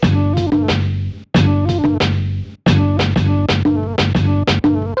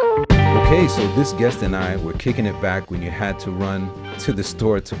this guest and I were kicking it back when you had to run to the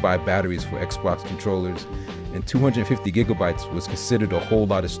store to buy batteries for Xbox controllers, and 250 gigabytes was considered a whole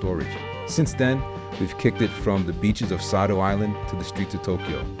lot of storage. Since then, we've kicked it from the beaches of Sado Island to the streets of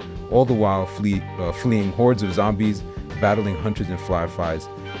Tokyo, all the while fleeing hordes of zombies, battling hunters and fireflies,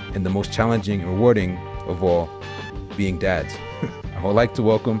 and the most challenging and rewarding of all, being dads. I would like to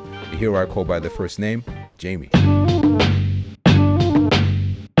welcome the hero I call by their first name, Jamie.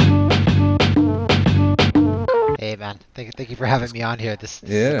 Hey man, thank you for having me on here. This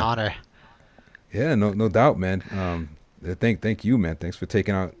is an honor. Yeah, no doubt, man. Thank you, man. Thanks for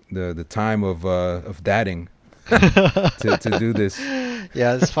taking out the time of dadding to do this.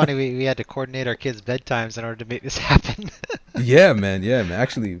 Yeah, it's funny. We had to coordinate our kids' bedtimes in order to make this happen. Yeah, man.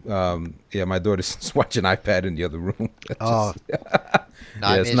 Actually, my daughter's just watching iPad in the other room.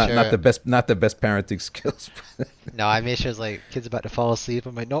 No, it's not the best parenting skills. No, I made sure it's like kids about to fall asleep.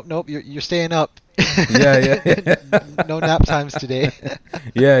 I'm like, nope, you're staying up. Yeah. No nap times today.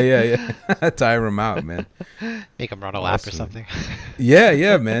 Yeah. Tire them out, man. Make them run a lap or something.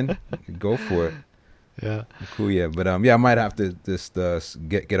 Yeah, man. Go for it. Yeah. Cool, yeah. But I might have to just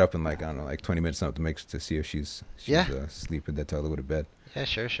get up in like 20 minutes now to see if she's sleeping. Then tell her to go to bed. Yeah,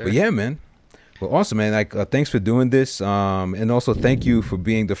 sure. But yeah, man. Well, awesome, man. Thanks for doing this. And also thank you for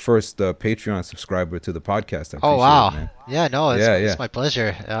being the first Patreon subscriber to the podcast. Oh wow. It, man. Yeah, no, it's my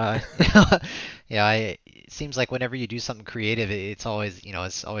pleasure. It seems like whenever you do something creative, it's always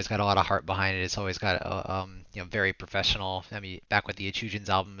got a lot of heart behind it. It's always got very professional. I mean, back with the Achujin's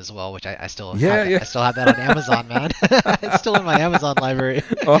album as well, which I still have. I still have that on Amazon, man. It's still in my Amazon library.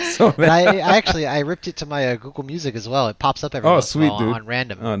 Awesome, man. And I ripped it to my Google Music as well. It pops up every once in a while on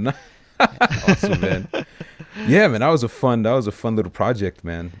random. Oh, nice. Awesome, man. Yeah, man. That was a fun little project,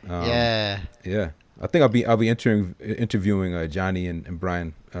 man. Yeah. I think I'll be interviewing Johnny and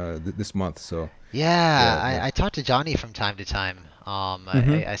Brian this month. So. Yeah, I talk to Johnny from time to time.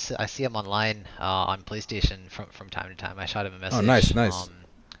 I see him online on PlayStation from time to time. I shot him a message. Oh, nice.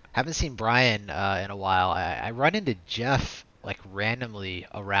 Haven't seen Brian in a while. I run into Jeff like randomly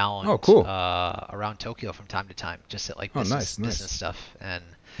around. Oh, cool. Around Tokyo from time to time, just at like business stuff and.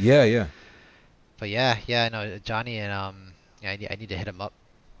 Yeah. But no, Johnny and I need to hit him up.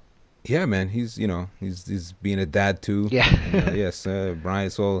 Yeah, man. He's being a dad too. Yeah. And, yes, Brian.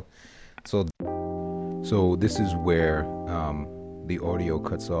 So this is where the audio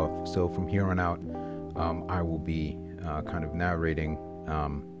cuts off. So from here on out, I will be kind of narrating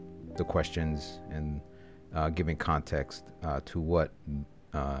the questions and giving context to what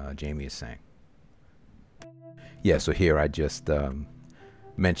Jamie is saying. Yeah. So here I just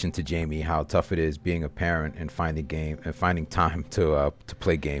mentioned to Jamie how tough it is being a parent and finding time to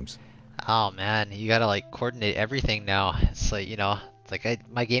play games. Oh man, you gotta like coordinate everything now. It's like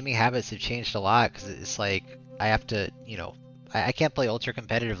my gaming habits have changed a lot because it's like I have to I can't play ultra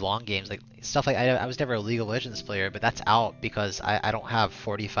competitive long games like stuff like I was never a League of Legends player, but that's out because I don't have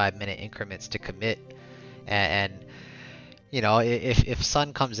 45-minute increments to commit and if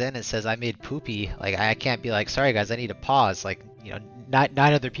Sun comes in and says I made poopy, like I can't be like, sorry guys, I need to pause. Like nine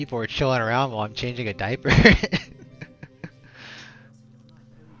other people are chilling around while I'm changing a diaper.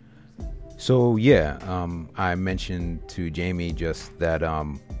 So I mentioned to Jamie just that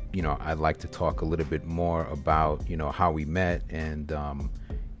I'd like to talk a little bit more about how we met and kind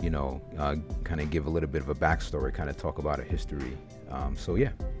of give a little bit of a backstory, kind of talk about a history.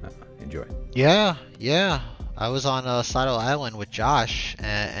 Enjoy. Yeah. I was on Sado Island with Josh,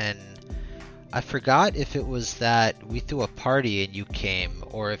 and I forgot if it was that we threw a party and you came,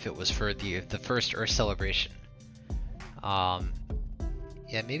 or if it was for the first Earth celebration.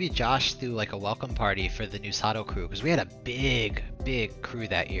 Maybe Josh threw like a welcome party for the new Sado crew, because we had a big crew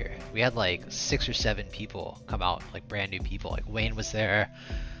that year. We had like 6 or 7 people come out, like brand new people. Like Wayne was there.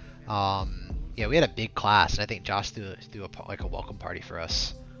 We had a big class, and I think Josh threw a welcome party for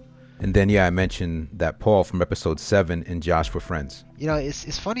us. And then I mentioned that Paul from episode 7 and Josh were friends.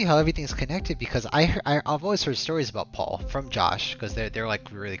 It's funny how everything's connected, because I've always heard stories about Paul from Josh, because they're like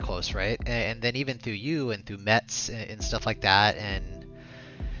really close, right? And then even through you and through Mets and stuff like that, and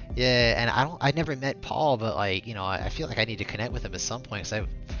I never met Paul, but I feel like I need to connect with him at some point, because I've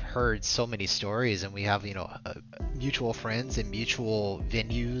heard so many stories, and we have mutual friends and mutual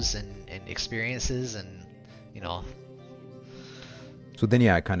venues and experiences, and So then,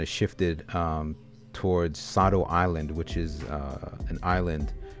 I kind of shifted towards Sado Island, which is an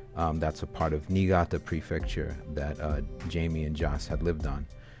island that's a part of Niigata Prefecture that Jamie and Josh had lived on.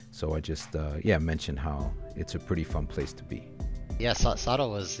 So I just, mentioned how it's a pretty fun place to be. Yeah, Sado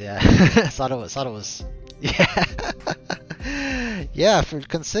was, Sado was, yeah. Yeah, for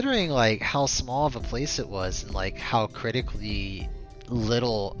considering like how small of a place it was and like how critically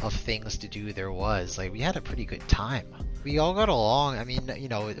little of things to do there was, like we had a pretty good time. We all got along. I mean,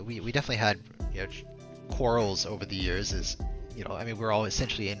 we definitely had, quarrels over the years. I mean, we're all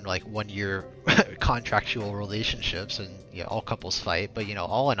essentially in like 1 year contractual relationships, and all couples fight. But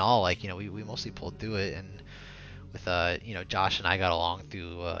all in all, like we mostly pulled through it, and with Josh and I got along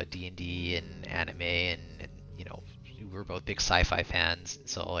through D&D and anime, and we were both big sci-fi fans,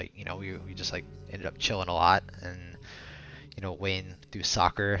 so like we just like ended up chilling a lot, and Wayne through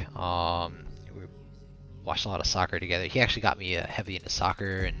soccer. We watched a lot of soccer together. He actually got me heavy into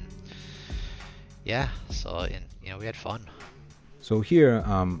soccer, and yeah, so and we had fun. So here,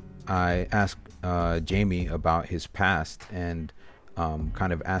 I asked Jamie about his past, and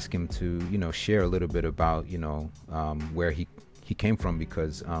kind of ask him to share a little bit about where he came from,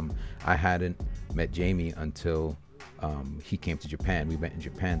 because I hadn't met Jamie until he came to Japan. We met in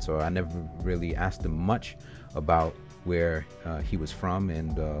Japan, so I never really asked him much about where he was from,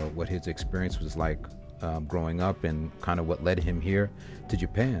 and what his experience was like growing up, and kind of what led him here to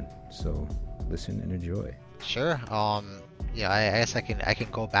Japan. So listen and enjoy. Sure. Yeah, I guess I can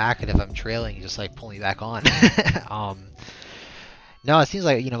go back, and if I'm trailing, you just like pull me back on. No, it seems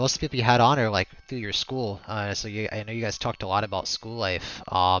like most of the people you had on are like through your school. So I know you guys talked a lot about school life.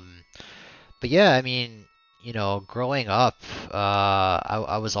 But yeah, I mean, growing up,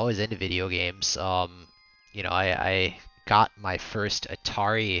 I was always into video games. I got my first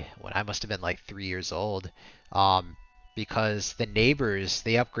Atari when I must have been like 3 years old, because the neighbors,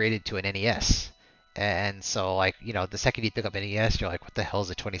 they upgraded to an NES. And so, like, the second you pick up NES, you're like, what the hell is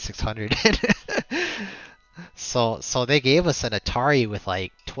a 2600? So they gave us an Atari with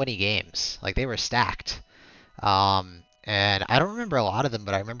like 20 games. Like, they were stacked. And I don't remember a lot of them,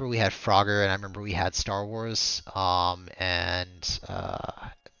 but I remember we had Frogger, and I remember we had Star Wars. And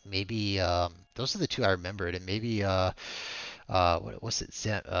maybe those are the two I remembered, and maybe what was it?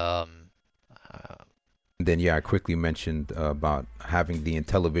 Then yeah, I quickly mentioned about having the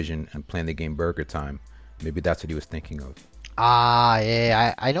Intellivision and playing the game Burger Time. Maybe that's what he was thinking of.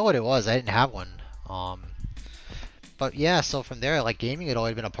 Yeah, I know what it was. I didn't have one. But yeah, so from there, like, gaming had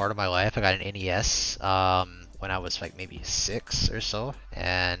always been a part of my life. I got an NES when I was like maybe 6 or so,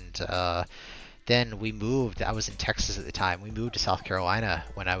 and then we moved. I was in Texas at the time. We moved to South Carolina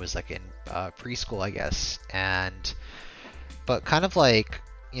when I was like in preschool, I guess. But kind of like,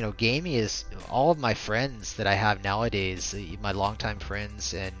 gaming is all of my friends that I have nowadays, my longtime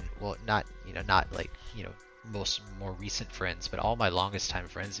friends, and well, not like, most more recent friends, but all my longest time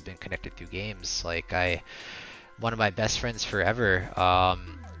friends have been connected through games. Like, one of my best friends forever,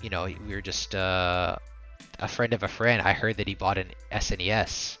 we were just a friend of a friend. I heard that he bought an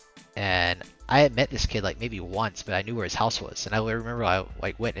SNES, and I had met this kid like maybe once, but I knew where his house was, and I remember I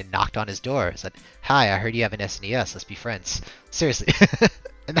like went and knocked on his door. I said, "Hi, I heard you have an SNES. Let's be friends." Seriously.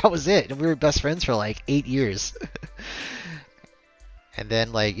 And that was it. And we were best friends for like 8 years. And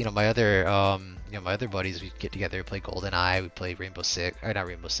then, like, my other buddies, we'd get together, play GoldenEye, we'd play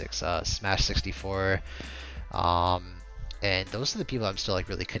Smash 64. And those are the people I'm still like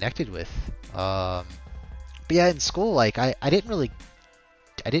really connected with. But yeah, in school, like, I didn't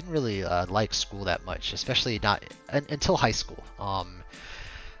really like school that much, especially not until high school.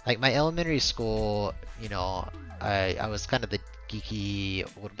 Like, my elementary school, I was kind of the geeky,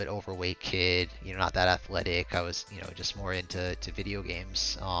 a little bit overweight kid, not that athletic. I was, just more into video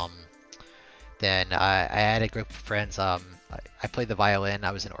games. Then I had a group of friends. I played the violin.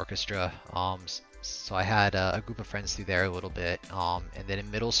 I was in orchestra. So I had a group of friends through there a little bit. And then in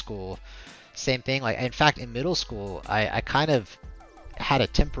middle school, same thing. Like, in fact, in middle school, I kind of had a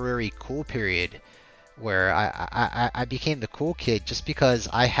temporary cool period where I became the cool kid just because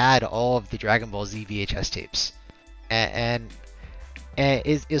I had all of the Dragon Ball Z VHS tapes. And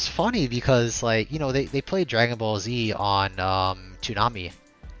it's funny because, like, they played Dragon Ball Z on Toonami,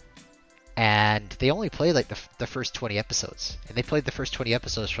 and they only played like the first 20 episodes, and they played the first 20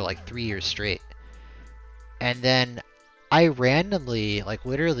 episodes for like 3 years straight. And then I randomly, like,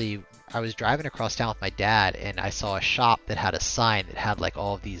 literally, I was driving across town with my dad, and I saw a shop that had a sign that had like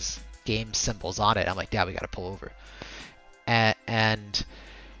all of these game symbols on it. I'm like, "Dad, we gotta pull over." And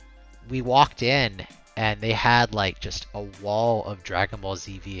we walked in, and they had like just a wall of Dragon Ball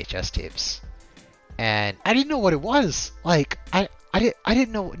Z VHS tapes, and I didn't know what it was. Like, I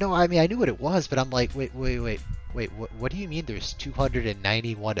didn't know. No, I mean, I knew what it was, but I'm like, wait, what do you mean there's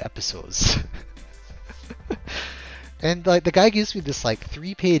 291 episodes? And like, the guy gives me this like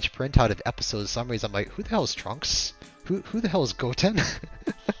 3-page printout of episode summaries. I'm like, who the hell is Trunks? Who the hell is Goten?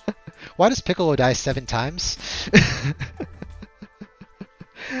 Why does Piccolo die 7 times?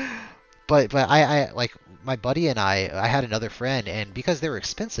 but I like my buddy and I had another friend, and because they were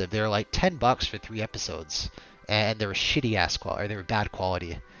expensive, they were like $10 for 3 episodes, and they were shitty ass quality, or they were bad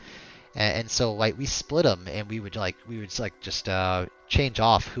quality. And so like we split them, and we would just change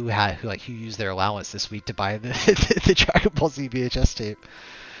off who used their allowance this week to buy the Dragon Ball Z VHS tape.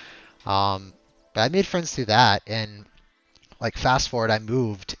 But I made friends through that, and like fast forward, I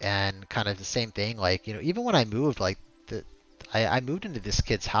moved, and kind of the same thing. Like, even when I moved, like I moved into this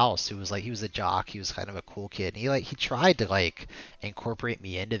kid's house who was like, he was a jock, he was kind of a cool kid, and he tried to like incorporate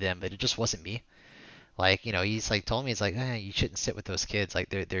me into them, but it just wasn't me. Like, he's like told me, he's like, you shouldn't sit with those kids, like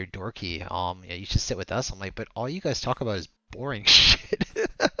they're dorky. You should sit with us. I'm like, but all you guys talk about is boring shit.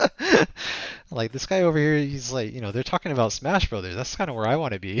 Like this guy over here, he's like, they're talking about Smash Brothers. That's kind of where I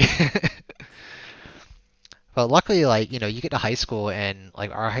want to be. But luckily, like, you get to high school, and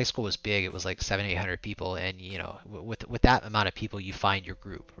like our high school was big. It was like 700-800 people, and with that amount of people, you find your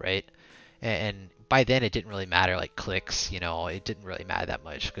group, right? And by then, it didn't really matter like cliques. It didn't really matter that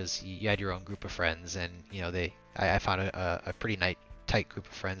much because you had your own group of friends, and I found a pretty tight group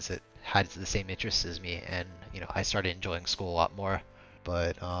of friends that had the same interests as me, and I started enjoying school a lot more.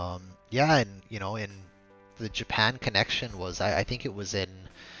 But yeah, and the Japan connection was, I think it was in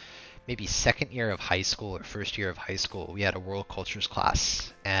maybe second year of high school or first year of high school. We had a world cultures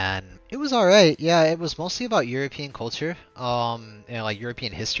class, and it was all right. Yeah, it was mostly about European culture, like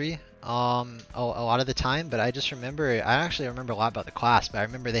European history, a lot of the time. But I actually remember a lot about the class. But I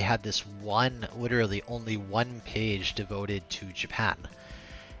remember they had this literally only one page devoted to Japan,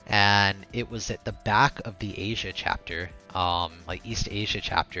 and it was at the back of the Asia chapter, like East Asia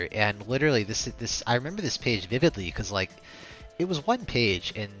chapter. And literally, I remember this page vividly because like, it was one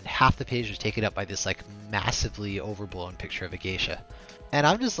page, and half the page was taken up by this like massively overblown picture of a geisha. And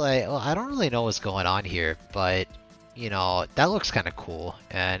I'm just like, well, I don't really know what's going on here, but that looks kind of cool.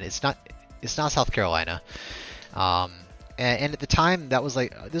 And it's not South Carolina. And at the time, that was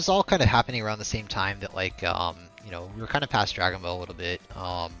like, this is all kind of happening around the same time that like we were kind of past Dragon Ball a little bit.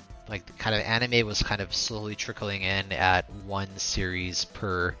 Like kind of anime was kind of slowly trickling in at one series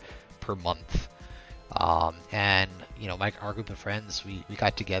per month. And our group of friends, we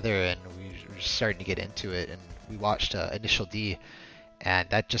got together, and we were starting to get into it, and we watched Initial D, and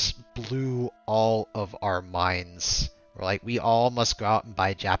that just blew all of our minds. We're like, we all must go out and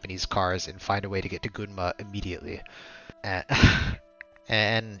buy Japanese cars and find a way to get to Gunma immediately. And,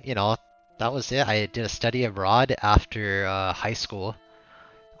 and that was it. I did a study abroad after high school.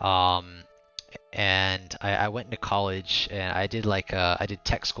 And I went into college, and I did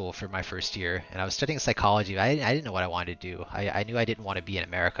tech school for my first year, and I was studying psychology. I didn't know what I wanted to do. I knew I didn't want to be in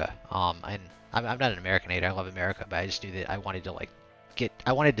America. And I'm not an Americanator. I love America, but I just knew that I wanted to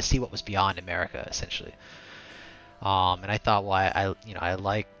I wanted to see what was beyond America, essentially. And I thought, well, I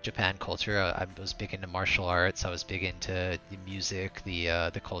like Japan culture. I was big into martial arts. I was big into the music,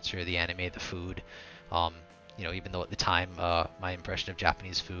 the culture, the anime, the food. Even though at the time my impression of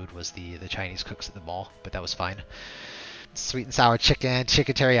Japanese food was the Chinese cooks at the mall, but that was fine. Sweet and sour chicken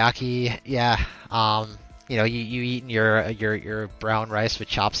teriyaki, yeah. You eating your brown rice with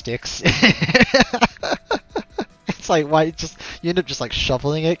chopsticks. It's like, why you end up just like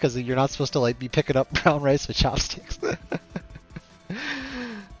shoveling it because you're not supposed to like be picking up brown rice with chopsticks.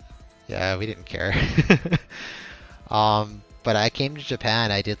 Yeah, we didn't care. But I came to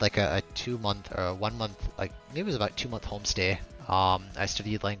Japan. I did like a 2 month or 1 month, like maybe it was about 2 month homestay. I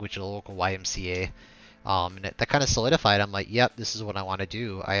studied language at a local YMCA. And that kind of solidified. I'm like, yep, this is what I want to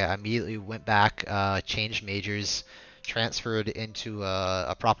do. I immediately went back, changed majors, transferred into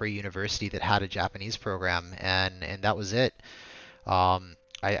a proper university that had a Japanese program, and that was it.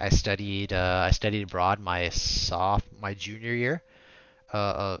 I studied abroad my junior year.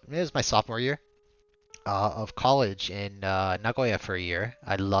 It was my sophomore year of college in Nagoya for a year.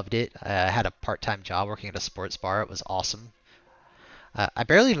 I loved it. I had a part-time job working at a sports bar. It was awesome. I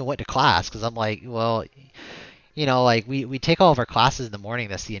barely even went to class because I'm like, well, like we take all of our classes in the morning.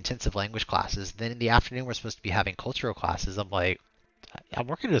 That's the intensive language classes. Then in the afternoon, we're supposed to be having cultural classes. I'm like, I'm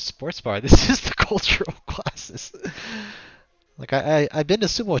working at a sports bar. This is the cultural classes. Like I've been to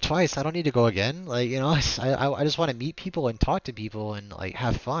sumo twice. I don't need to go again. Like, I just want to meet people and talk to people and like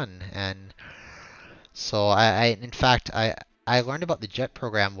have fun. And so in fact, I learned about the JET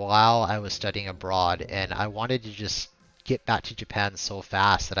program while I was studying abroad, and I wanted to just get back to Japan so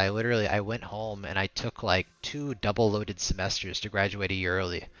fast that I went home and I took like 2 double-loaded semesters to graduate a year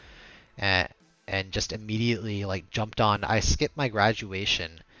early, and just immediately like jumped on. I skipped my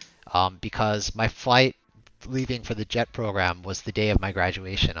graduation because my flight leaving for the JET program was the day of my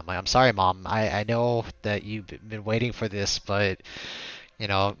graduation. I'm like, I'm sorry, Mom. I know that you've been waiting for this, but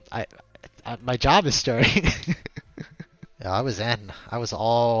I my job is starting. Yeah, I was in. I was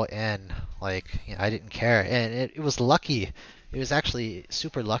all in. Like, I didn't care, and it was lucky. It was actually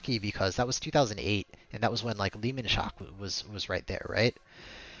super lucky because that was 2008, and that was when like Lehman shock was right there, right?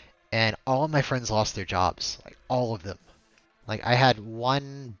 And all of my friends lost their jobs, like all of them. Like I had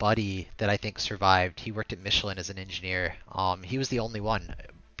one buddy that I think survived. He worked at Michelin as an engineer. He was the only one.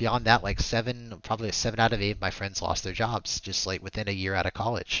 Beyond that, like probably 7 out of 8 of my friends lost their jobs just like within a year out of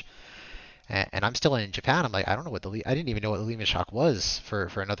college. And I'm still in Japan. I'm like, I don't know I didn't even know what the Lehman shock was for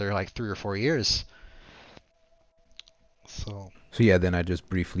another like 3 or 4 years. So yeah, then I just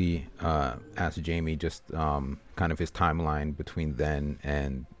briefly asked Jamie just kind of his timeline between then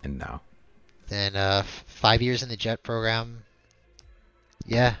and now. Then 5 years in the JET program.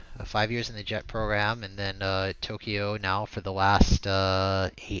 Yeah, 5 years in the JET program, and then Tokyo now for the last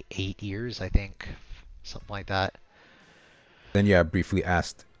 8 years, I think, something like that. Then yeah, I briefly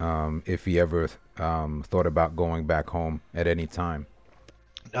asked if he ever thought about going back home at any time.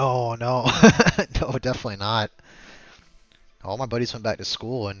 No, no, no, definitely not. All my buddies went back to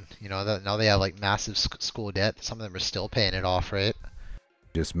school, and now they have like massive school debt. Some of them are still paying it off, right?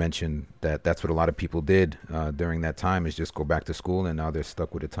 Just mentioned that that's what a lot of people did during that time, is just go back to school, and now they're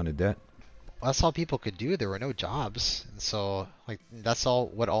stuck with a ton of debt. Well, that's all people could do. There were no jobs, and so like that's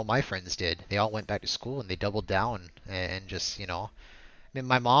what all my friends did. They all went back to school and they doubled down and just I mean,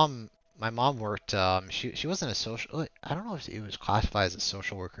 my mom worked. She wasn't a social. I don't know if it was classified as a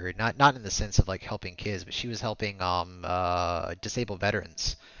social worker. Not in the sense of like helping kids, but she was helping disabled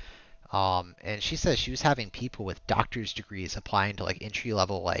veterans. And she says she was having people with doctor's degrees applying to like entry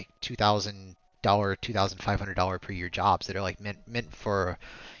level like $2,000, $2,500 per year jobs that are like meant for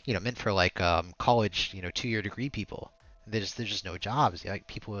like college 2-year degree people. There's just no jobs. Like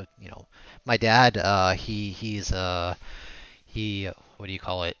people, my dad, he what do you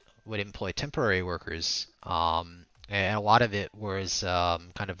call it? Would employ temporary workers, and a lot of it was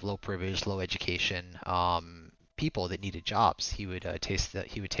kind of low privilege, low education people that needed jobs. He would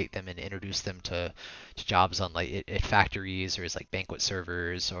take them and introduce them to jobs on like at factories or as like banquet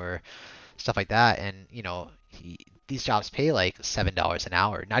servers or stuff like that. And these jobs pay like $7 an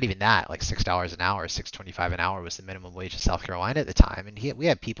hour, not even that, like $6 an hour, $6.25 an hour was the minimum wage in South Carolina at the time. And we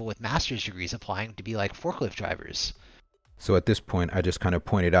had people with master's degrees applying to be like forklift drivers. So at this point, I just kind of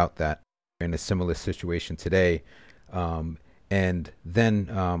pointed out that we're in a similar situation today, and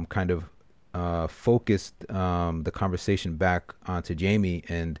then kind of focused the conversation back onto Jamie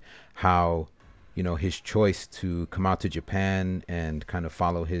and how, his choice to come out to Japan and kind of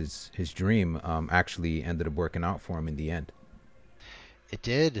follow his dream actually ended up working out for him in the end. It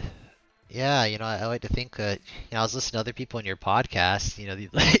did. Yeah, I like to think that, I was listening to other people in your podcast,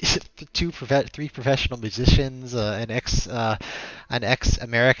 three professional musicians, an ex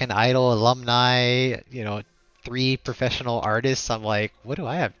American Idol alumni, 3 professional artists. I'm like, what do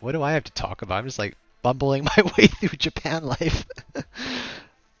I have to talk about? I'm just like bumbling my way through Japan life.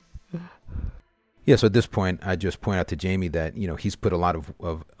 Yeah, so at this point, I just point out to Jamie that, he's put a lot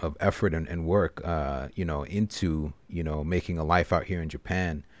of effort and work, into, making a life out here in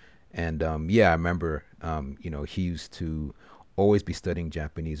Japan. And I remember, he used to always be studying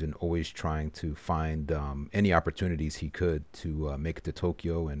Japanese and always trying to find any opportunities he could to make it to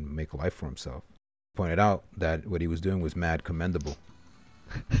Tokyo and make a life for himself. Pointed out that what he was doing was mad commendable.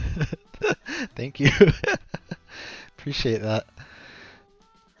 Thank you. Appreciate that.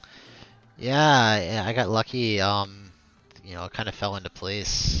 Yeah, I got lucky. It kind of fell into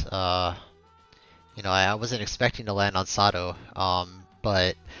place. I wasn't expecting to land on Sato,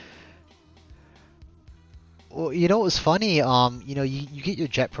 but well, it was funny. You get your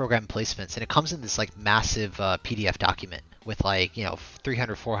JET program placements, and it comes in this like massive PDF document with like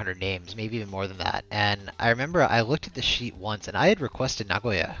 300, 400 names, maybe even more than that. And I remember I looked at the sheet once, and I had requested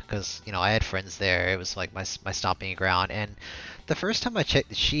Nagoya because I had friends there. It was like my stomping ground. And the first time I checked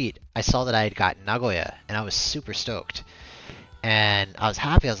the sheet, I saw that I had gotten Nagoya, and I was super stoked. And I was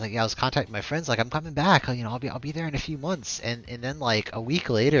happy. I was like, I was contacting my friends, like, I'm coming back. I'll be there in a few months. And then like a week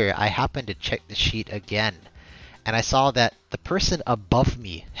later, I happened to check the sheet again, and I saw that the person above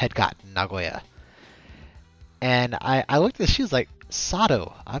me had gotten Nagoya. And I looked at the sheet, like,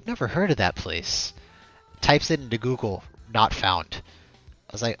 Sato, I've never heard of that place. Types it into Google, not found.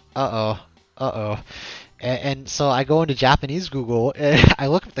 I was like, uh-oh. And so I go into Japanese Google, and I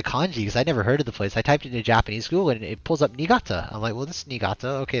look up the kanji, because I never heard of the place. I typed it into Japanese Google, and it pulls up Niigata. I'm like, well, this is Niigata.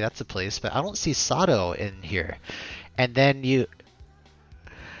 Okay, that's a place, but I don't see Sato in here. And then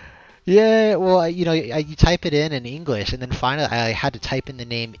Yeah, well, you type it in English, and then finally I had to type in the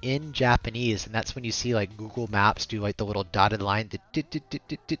name in Japanese, and that's when you see like Google Maps do like the little dotted line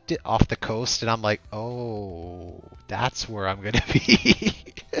off the coast, and I'm like, oh, that's where I'm gonna be.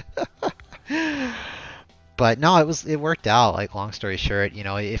 But no, it worked out. Like long story short,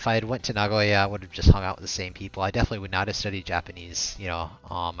 if I had went to Nagoya, I would have just hung out with the same people. I definitely would not have studied Japanese. I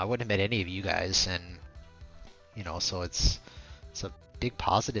wouldn't have met any of you guys, and so it's a big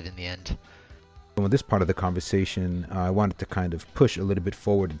positive in the end. So in this part of the conversation, I wanted to kind of push a little bit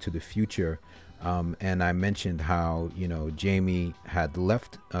forward into the future. And I mentioned how, Jamie had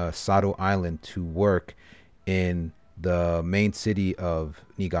left Sado Island to work in the main city of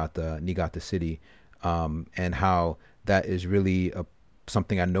Niigata City, and how that is really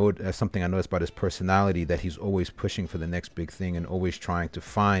something I noticed about his personality, that he's always pushing for the next big thing and always trying to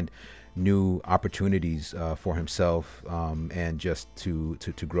find new opportunities for himself, and just to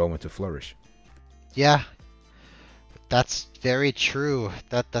grow and to flourish. Yeah, that's very true.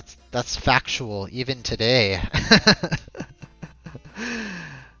 That's factual even today.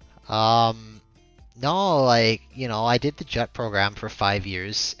 No, I did the JET program for 5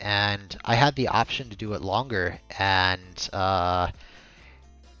 years, and I had the option to do it longer. And I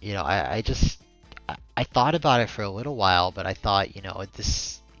just I thought about it for a little while, but I thought,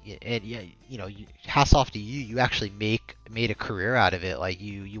 this. And yeah, hats off to you. You actually made a career out of it. Like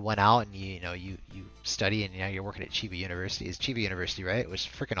you went out and you study, and you're working at Chiba University. It's Chiba University, right? It was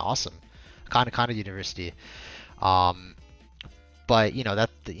freaking awesome. Kana University. But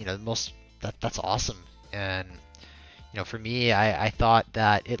that's awesome. And for me, I thought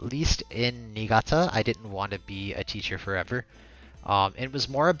that at least in Niigata, I didn't want to be a teacher forever. It was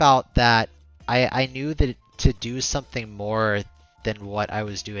more about that I knew that to do something more than what I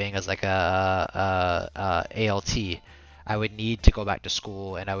was doing as like a ALT, I would need to go back to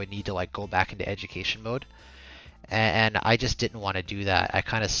school, and I would need to like go back into education mode. And I just didn't want to do that. I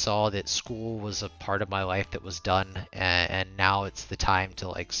kind of saw that school was a part of my life that was done, and now it's the time to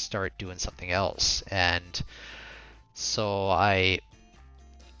like start doing something else. And so I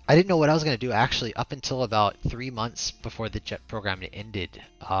didn't know what I was going to do actually up until about 3 months before the JET program ended.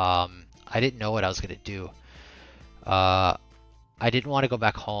 I didn't know what I was going to do. I didn't want to go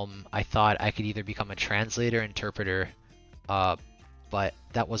back home. I thought I could either become a translator, interpreter, but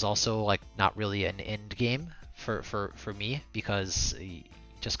that was also like not really an end game for me, because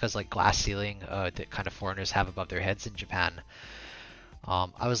like glass ceiling that kind of foreigners have above their heads in Japan.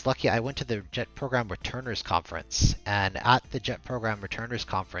 I was lucky. I went to the JET Program Returners Conference, and at the JET Program Returners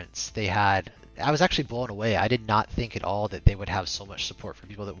Conference, I was actually blown away. I did not think at all that they would have so much support for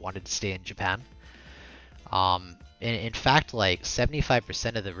people that wanted to stay in Japan. In fact, like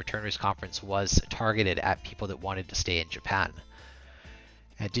 75% of the Returners Conference was targeted at people that wanted to stay in Japan.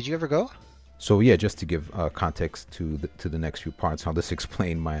 Did you ever go? So yeah, just to give context to the next few parts, I'll just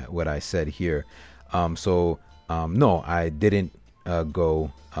explain what I said here. No, I didn't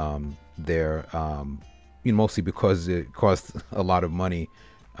go there, mostly because it cost a lot of money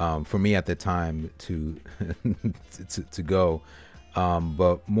for me at the time to to go.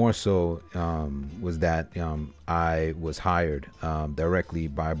 But more so was that I was hired directly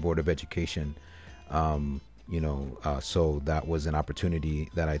by Board of Education, so that was an opportunity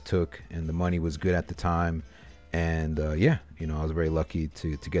that I took, and the money was good at the time, and I was very lucky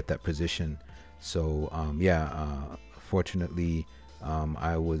to get that position. So fortunately,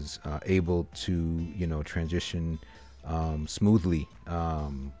 I was able to transition smoothly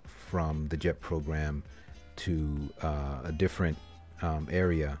from the JET program to a different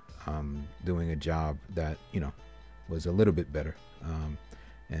area, doing a job that was a little bit better,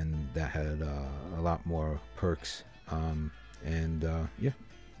 and that had a lot more perks,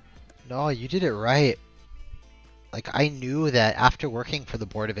 No, you did it right. Like I knew that after working for the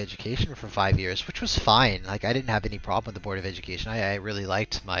Board of Education for 5 years, which was fine. Like I didn't have any problem with the Board of Education. I really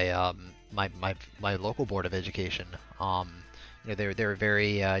liked my my local Board of Education. They were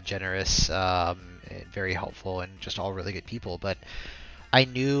very generous, very helpful, and just all really good people. But I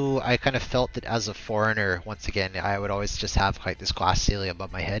kind of felt that as a foreigner, once again, I would always just have like this glass ceiling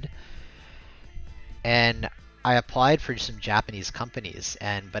above my head. And I applied for some Japanese companies,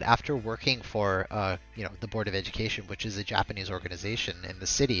 but after working for the Board of Education, which is a Japanese organization in the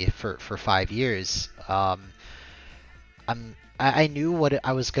city for 5 years, I knew what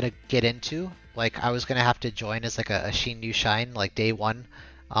I was gonna get into. Like I was gonna have to join as like a Shin Shine, like day one.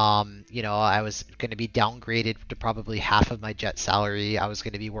 I was going to be downgraded to probably half of my JET salary. I was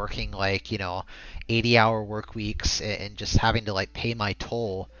going to be working like 80-hour work weeks, and just having to like pay my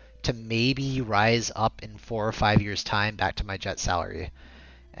toll to maybe rise up in 4 or 5 years time back to my JET salary.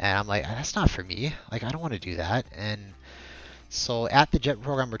 And I'm like, that's not for me. Like, I don't want to do that. And so at the Jet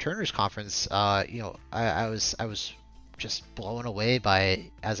Program Returners Conference, I was just blown away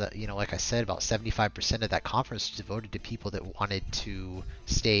by, like I said, about 75% of that conference was devoted to people that wanted to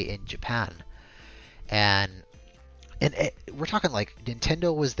stay in Japan. And we're talking like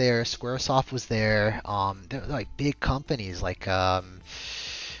Nintendo was there, SquareSoft was there. They're like big companies like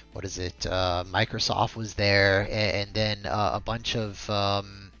what is it? Microsoft was there, and then a bunch of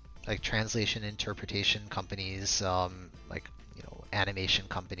like translation interpretation companies, like animation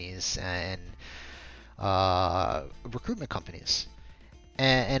companies and recruitment companies.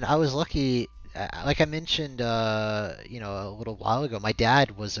 And I was lucky. Like I mentioned, a little while ago, my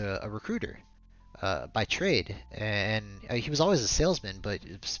dad was a recruiter by trade, and he was always a salesman. But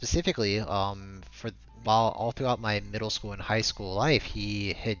specifically, for while all throughout my middle school and high school life,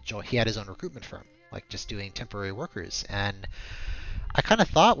 he had his own recruitment firm, like just doing temporary workers. And I kind of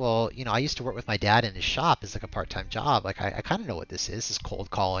thought, well, I used to work with my dad in his shop as like a part-time job. Like I kind of know what this is. It's cold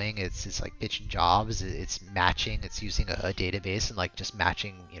calling. It's like pitching jobs. It's matching. It's using a database and like just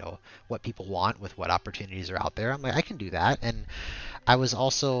matching, what people want with what opportunities are out there. I'm like, I can do that. And I was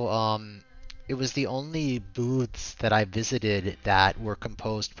also, it was the only booths that I visited that were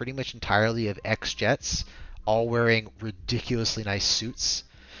composed pretty much entirely of ex-jets, all wearing ridiculously nice suits.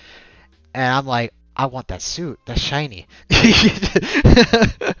 And I'm like, I want that suit. That's shiny.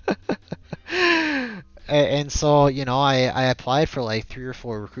 And so, I applied for like 3 or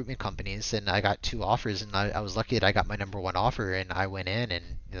 4 recruitment companies, and I got 2 offers, and I was lucky that I got my number 1 offer, and I went in, and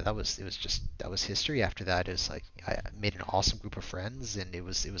that was history after that. It was like I made an awesome group of friends, and it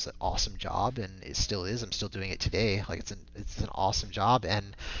was an awesome job, and it still is. I'm still doing it today. Like it's an awesome job,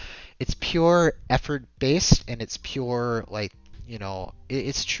 and it's pure effort based, and it's pure like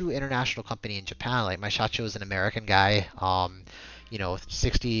it's true international company in Japan. Like my Shacho is an American guy.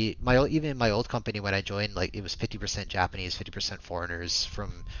 60 even my old company when I joined, like it was 50% Japanese, 50% foreigners.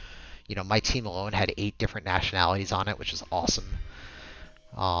 From my team alone had 8 different nationalities on it, which is awesome.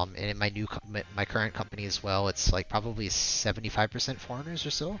 And in my current company as well, it's like probably 75% foreigners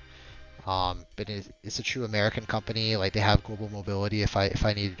or so. But it's a true American company. Like they have global mobility if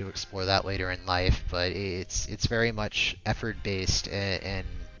I needed to explore that later in life. But it's very much effort based and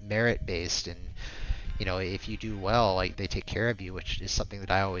merit based, and if you do well, like they take care of you, which is something that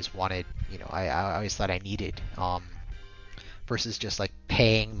I always wanted. I always thought I needed. Versus just like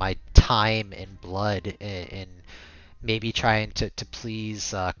paying my time and blood and maybe trying to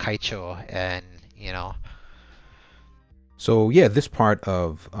please Kaicho and So yeah, this part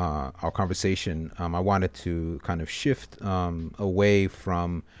of our conversation, I wanted to kind of shift away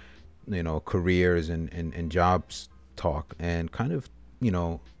from careers and jobs talk, and kind of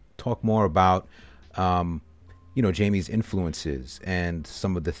talk more about Jamie's influences and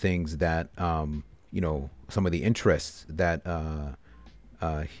some of the things that some of the interests that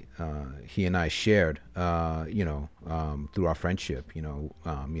he and I shared through our friendship,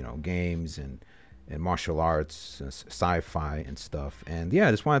 games and martial arts, sci-fi and stuff. And yeah,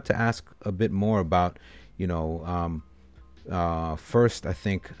 I just wanted to ask a bit more about first, I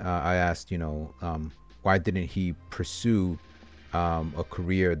think I asked why didn't he pursue a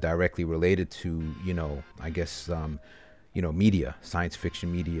career directly related to I guess media, science fiction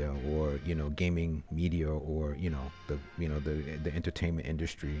media, or gaming media, or the entertainment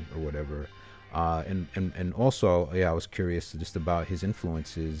industry or whatever. And also, yeah, I was curious just about his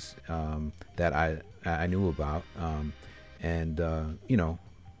influences that I knew about, and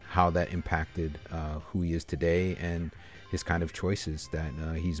how that impacted who he is today and his kind of choices that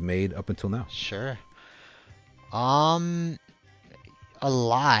he's made up until now. Sure. A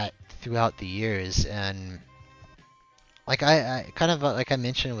lot throughout the years, and like I kind of like I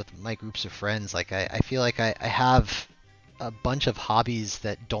mentioned with my groups of friends, like I feel like I have a bunch of hobbies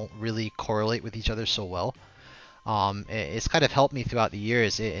that don't really correlate with each other so well. It's kind of helped me throughout the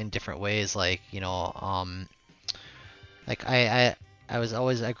years in different ways, like like I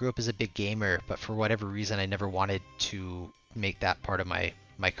grew up as a big gamer, but for whatever reason I never wanted to make that part of my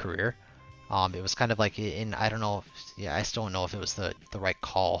career. It was kind of like I don't know, yeah, I still don't know if it was the right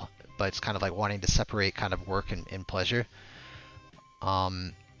call, but it's kind of like wanting to separate kind of work and pleasure.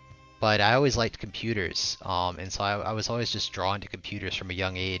 But I always liked computers, and so I was always just drawn to computers from a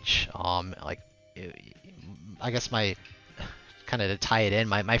young age. I guess my kind of to tie it in,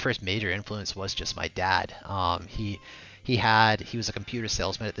 my first major influence was just my dad. He was a computer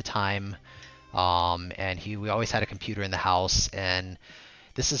salesman at the time, and we always had a computer in the house. And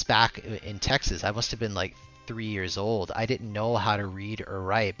this is back in Texas. I must have been like 3 years old. I didn't know how to read or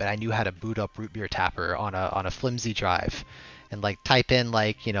write, but I knew how to boot up Root Beer Tapper on a flimsy drive. and like type in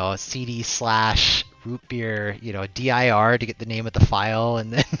like, you know, cd slash root beer, you know, dir to get the name of the file,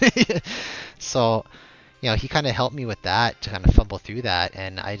 and then so, you know, he kind of helped me with that to kind of fumble through that,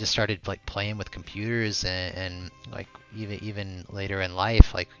 and I just started like playing with computers, and like even later in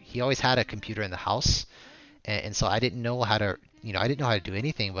life, like he always had a computer in the house, and so I didn't know how to, you know, I didn't know how to do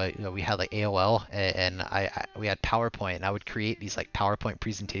anything, but you know, we had like AOL, and we had PowerPoint, and I would create these like PowerPoint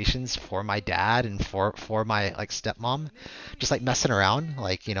presentations for my dad and for my like stepmom, just like messing around,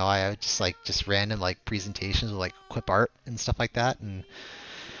 like, you know, I would just random like presentations with like clip art and stuff like that, and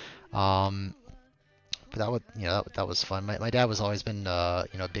but that would, you know, that was fun. My dad was always been you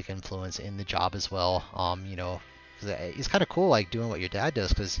know, a big influence in the job as well. You know, 'cause it's kind of cool like doing what your dad does,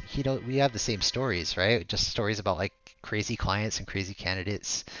 because he know we have the same stories, right? Just stories about like crazy clients and crazy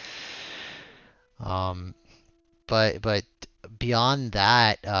candidates. Um, but beyond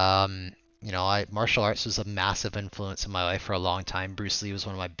that, you know, martial arts was a massive influence in my life for a long time. Bruce Lee was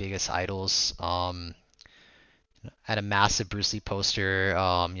one of my biggest idols. I had a massive Bruce Lee poster.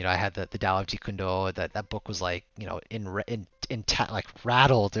 You know, I had the Tao of Jeet Kune Do. That book was like, you know, like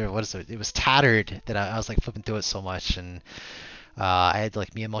rattled, or what is it? It was tattered, that I was like flipping through it so much. And I had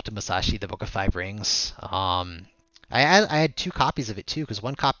like Miyamoto Musashi, the Book of Five Rings. I had two copies of it too, because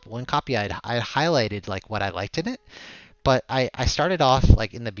one copy I had highlighted like what I liked in it. But I started off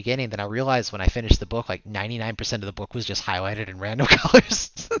like in the beginning, then I realized when I finished the book, like 99% of the book was just highlighted in random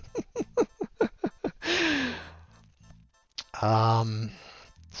colors.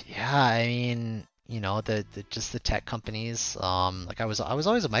 Yeah, I mean, you know, the just the tech companies. Like I was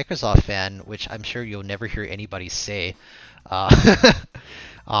always a Microsoft fan, which I'm sure you'll never hear anybody say. Uh,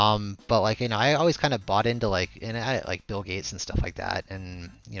 but like, you know, I always kind of bought into like, and I like Bill Gates and stuff like that, and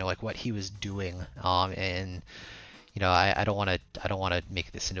you know, like what he was doing. And you know, I don't want to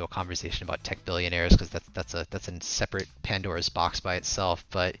make this into a conversation about tech billionaires, because that's a separate Pandora's box by itself.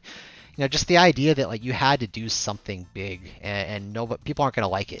 But you know, just the idea that like you had to do something big, and no, but people aren't going to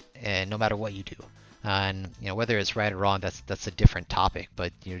like it, and no matter what you do, and you know, whether it's right or wrong, that's a different topic.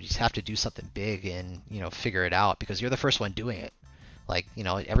 But you know, you just have to do something big, and you know, figure it out, because you're the first one doing it. Like, you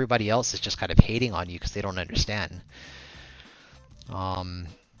know, everybody else is just kind of hating on you because they don't understand.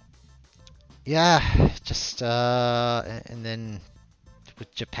 Yeah, just and then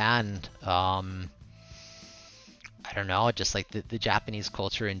with Japan, I don't know, just like the Japanese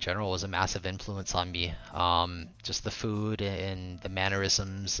culture in general was a massive influence on me. Just the food and the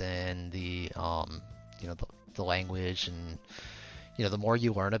mannerisms and the you know, the language, and you know, the more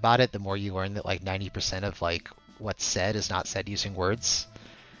you learn about it, the more you learn that like 90% of like what's said is not said using words.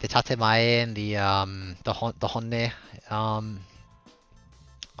 The tatemae and the honne,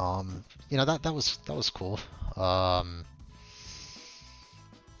 you know, that was cool.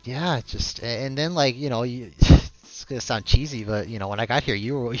 Yeah, just, and then like, you know, it's gonna sound cheesy, but you know, when I got here,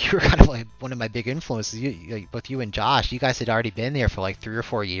 you were kind of like one of my big influences. Like, both you and Josh, you guys had already been there for like 3 or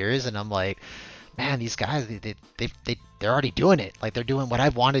 4 years, and I'm like, man, these guys, they're already doing it. Like, they're doing what I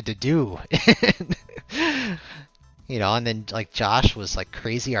wanted to do. You know, and then like Josh was like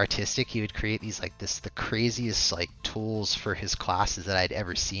crazy artistic. He would create these like the craziest like tools for his classes that I'd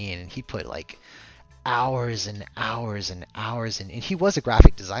ever seen, and he put like hours and hours and hours in, and he was a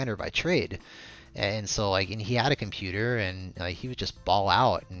graphic designer by trade. And so like, and he had a computer, and like he would just ball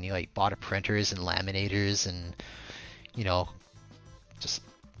out, and he like bought printers and laminators, and you know, just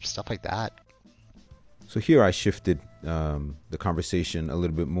stuff like that. So here I shifted the conversation a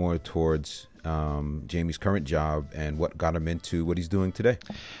little bit more towards Jamie's current job and what got him into what he's doing today.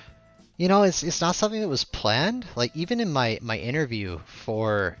 You know, it's not something that was planned. Like, even in my interview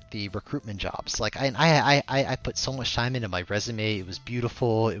for the recruitment jobs, like I put so much time into my resume. It was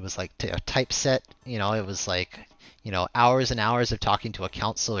beautiful. It was like a typeset. You know, it was like, you know, hours and hours of talking to a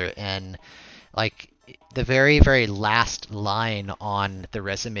counselor, and like the very, very last line on the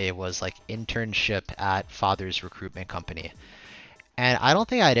resume was like internship at Father's Recruitment Company. And I don't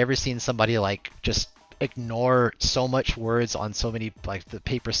think I'd ever seen somebody like just ignore so much words on so many, like the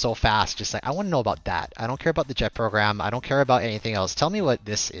paper so fast. Just like, I want to know about that. I don't care about the JET program. I don't care about anything else. Tell me what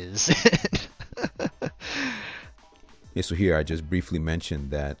this is. Yeah, so here I just briefly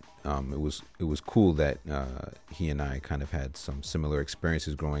mentioned that it was cool that he and I kind of had some similar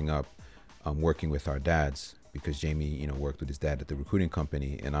experiences growing up, working with our dads, because Jamie, you know, worked with his dad at the recruiting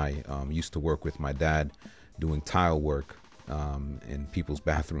company, and I used to work with my dad doing tile work in people's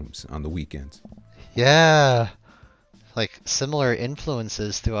bathrooms on the weekends. Yeah, like similar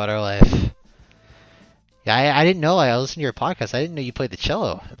influences throughout our life. Yeah, I didn't know. I listened to your podcast. I didn't know you played the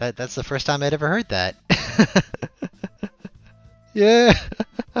cello. That's the first time I'd ever heard that. Yeah,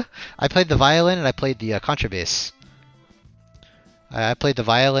 I played the violin and I played the contrabass. I played the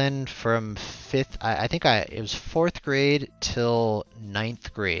violin from fifth. I think it was fourth grade till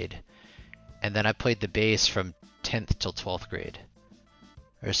ninth grade, and then I played the bass from 10th till 12th grade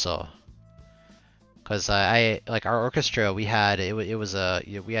or so. Because I like our orchestra, it was a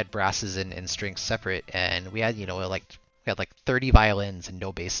we had brasses and strings separate, and we had like we had like 30 violins and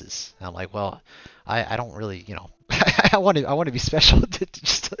no basses. And I'm like, well, I don't really I want to be special to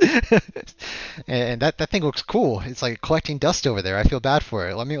just and that thing looks cool. It's like collecting dust over there. I feel bad for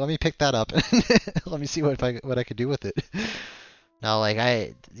it. Let me pick that up. Let me see what I could do with it. No,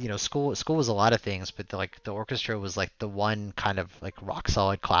 like school was a lot of things, but the orchestra was like the one kind of like rock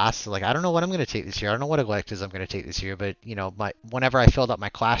solid class. So, like I don't know what I'm gonna take this year. I don't know what electives I'm gonna take this year, but my whenever I filled out my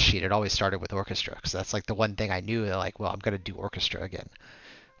class sheet, it always started with orchestra because that's like the one thing I knew. Like, well, I'm gonna do orchestra again.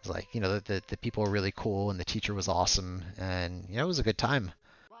 It's like the people were really cool and the teacher was awesome, and it was a good time.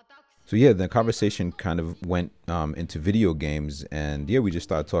 So yeah, the conversation kind of went into video games, and yeah, we just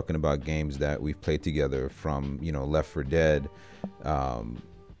started talking about games that we've played together, from Left 4 Dead,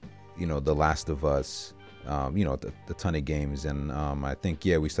 The Last of Us, the ton of games, and I think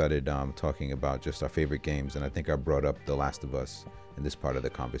we started talking about just our favorite games, and I think I brought up The Last of Us in this part of the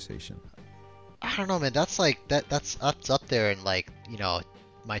conversation. I don't know, man. That's like that's up there in like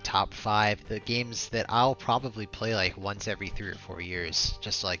my top five. The games that I'll probably play like once every 3 or 4 years,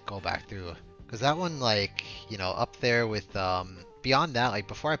 just to like go back through. Because that one, like up there with beyond that, like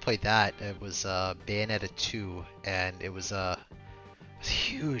before I played that, it was Bayonetta 2, and it was I was a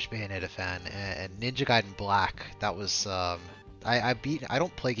huge Bayonetta fan, and Ninja Gaiden Black. That was I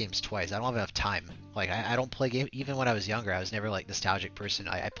don't play games twice. I don't have enough time. Like I don't play game even when I was younger. I was never like nostalgic person.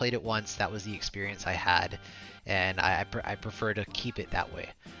 I played it once. That was the experience I had, and I prefer to keep it that way.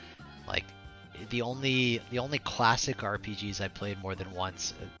 Like the only classic RPGs I played more than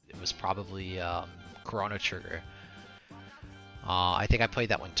once, it was probably Chrono Trigger. I think I played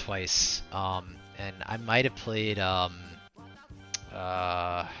that one twice. And I might have played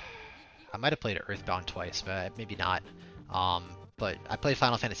Earthbound twice, but maybe not. But I played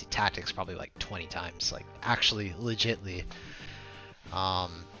Final Fantasy Tactics probably like 20 times, like actually legitly.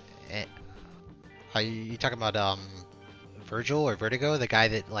 And, are you talking about Virgil or Vertigo, the guy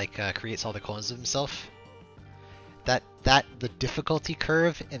that like creates all the clones of himself? That the difficulty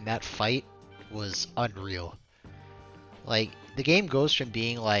curve in that fight was unreal. Like the game goes from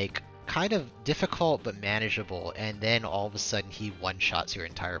being like kind of difficult but manageable, and then all of a sudden he one-shots your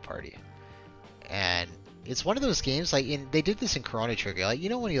entire party. And it's one of those games like they did this in Chrono Trigger. Like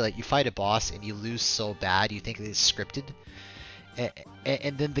when you fight a boss and you lose so bad you think it's scripted,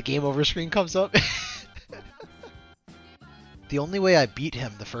 and then the game over screen comes up. The only way I beat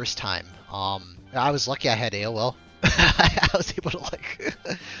him the first time, I was lucky I had AOL. I was able to like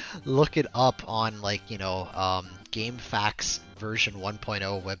look it up on like GameFAQs version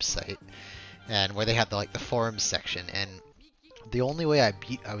 1.0 website, and where they had the forums section, and the only way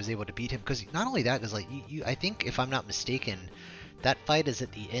I was able to beat him, because not only that, is like I think if I'm not mistaken, that fight is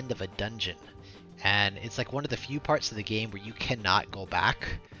at the end of a dungeon, and it's like one of the few parts of the game where you cannot go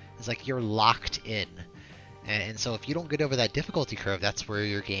back. It's like you're locked in, and so if you don't get over that difficulty curve, that's where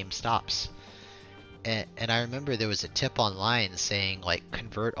your game stops. And I remember there was a tip online saying like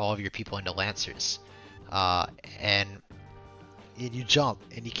convert all of your people into lancers, and you jump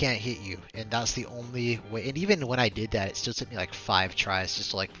and he can't hit you, and that's the only way. And even when I did that, it still took me like 5 tries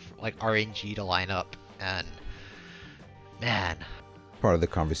just to like RNG to line up. And man, Part of the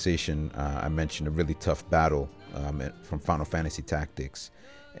conversation, I mentioned a really tough battle from Final Fantasy Tactics,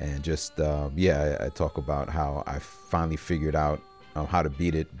 and just I talk about how I finally figured out how to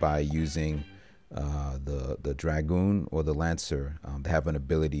beat it by using the Dragoon or the Lancer. They have an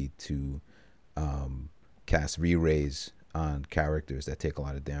ability to cast re-raise on characters that take a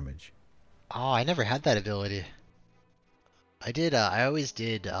lot of damage. oh, I never had that ability. I always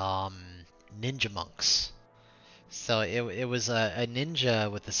did ninja monks. So it was a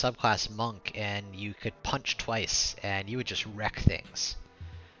ninja with the subclass monk, and you could punch twice and you would just wreck things.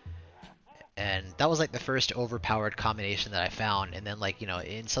 And that was like the first overpowered combination that I found. And then like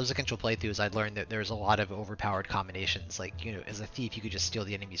in subsequent playthroughs, I learned that there's a lot of overpowered combinations. Like as a thief, you could just steal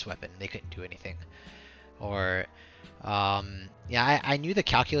the enemy's weapon and they couldn't do anything. Or I knew the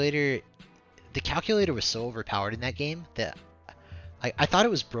calculator. The calculator was so overpowered in that game that I thought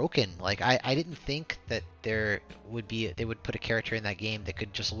it was broken. Like I didn't think that they would put a character in that game that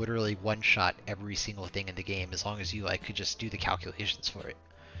could just literally one shot every single thing in the game as long as you like could just do the calculations for it.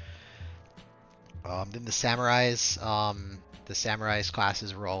 Then the samurais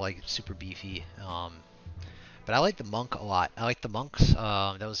classes were all like super beefy. But I like the monk a lot. I like the monks.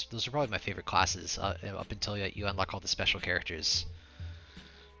 Those are probably my favorite classes up until you unlock all the special characters.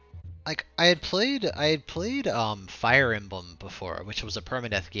 like I had played Fire Emblem before, which was a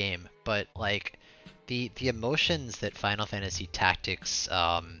permadeath game, but like the emotions that Final Fantasy Tactics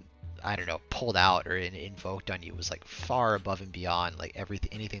I don't know pulled out or invoked on you was like far above and beyond like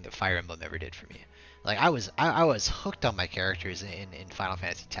everything anything that Fire Emblem ever did for me. Like I was hooked on my characters in Final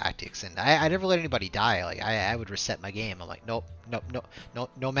Fantasy Tactics, and I never let anybody die. Like I would reset my game. I'm like nope, nope, no, no,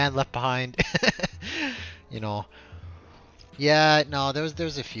 no man left behind. You know. Yeah, no, there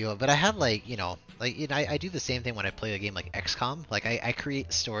was a few, but I had like, I do the same thing when I play a game like XCOM. Like I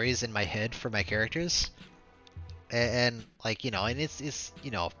create stories in my head for my characters, and like, and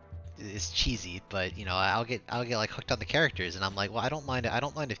it's cheesy, but I'll get like hooked on the characters, and I'm like, well, I don't mind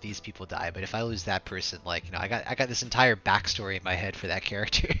if these people die, but if I lose that person, like, I got this entire backstory in my head for that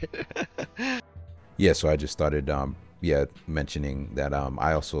character. Yeah, so I just started, yeah, mentioning that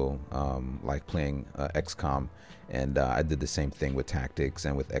I also like playing XCOM, and I did the same thing with Tactics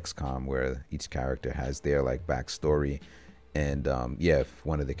and with XCOM, where each character has their like backstory, and yeah, if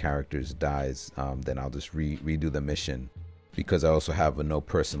one of the characters dies, then I'll just redo the mission, because I also have a no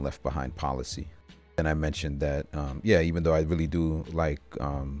person left behind policy. And I mentioned that, yeah, even though I really do like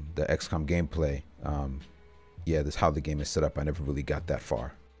the XCOM gameplay, yeah, this how the game is set up, I never really got that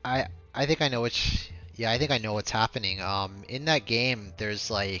far. I think I know which. Yeah, I think I know what's happening. In that game, there's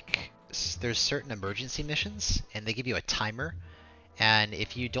certain emergency missions, and they give you a timer. And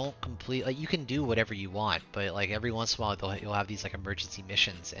if you don't complete, like, you can do whatever you want, but like every once in a while, you'll have these like emergency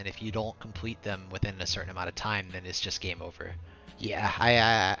missions, and if you don't complete them within a certain amount of time, then it's just game over. Yeah,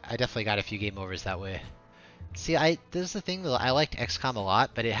 I definitely got a few game overs that way. See, this is the thing though. I liked XCOM a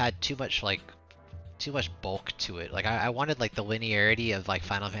lot, but it had too much bulk to it. Like I wanted like the linearity of like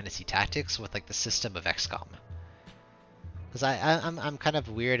Final Fantasy Tactics with like the system of XCOM. Because I'm kind of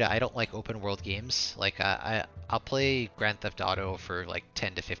weird. I don't like open world games. Like I'll play Grand Theft Auto for like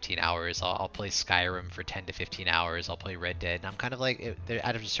 10 to 15 hours. I'll play Skyrim for 10 to 15 hours. I'll play Red Dead. And I'm kind of like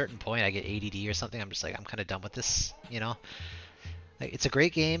at a certain point I get ADD or something. I'm just like I'm kind of done with this. Like, it's a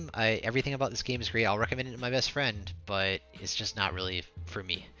great game. Everything about this game is great. I'll recommend it to my best friend, but it's just not really for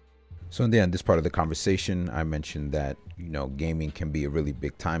me. So in the end, this part of the conversation, I mentioned that, gaming can be a really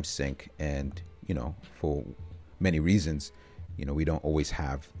big time sink, and, for many reasons, we don't always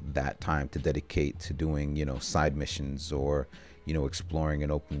have that time to dedicate to doing, side missions, or, exploring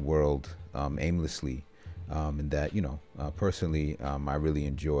an open world aimlessly. And that, personally, I really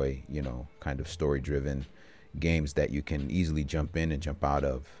enjoy, kind of story driven games that you can easily jump in and jump out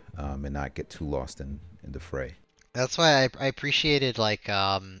of, and not get too lost in the fray. That's why I appreciated like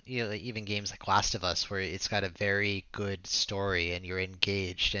like even games like Last of Us where it's got a very good story and you're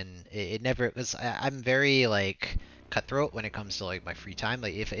engaged, and it never because I'm very like cutthroat when it comes to like my free time.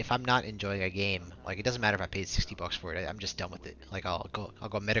 Like if I'm not enjoying a game, like it doesn't matter if I paid $60 for it, I'm just done with it. Like I'll go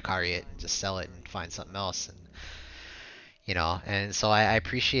Metacari it and just sell it and find something else, and so I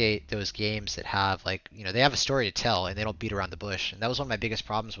appreciate those games that have like they have a story to tell and they don't beat around the bush. And that was one of my biggest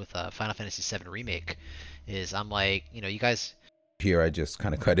problems with Final Fantasy VII Remake is I'm like, you guys. Here I just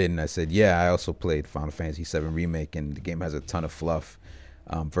kind of cut in and I said, yeah, I also played Final Fantasy VII Remake, and the game has a ton of fluff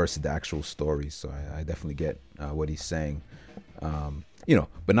versus the actual story. So I definitely get what he's saying.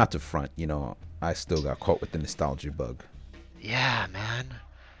 But not to front, I still got caught with the nostalgia bug. Yeah, man.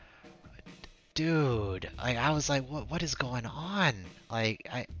 Dude, like I was like, what is going on? Like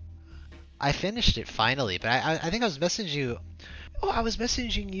I finished it finally, but I think I was messaging you. Oh, I was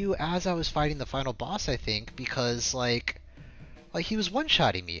messaging you as I was fighting the final boss, I think, because like he was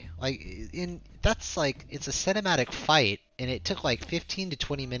one-shotting me. Like that's like it's a cinematic fight, and it took like 15 to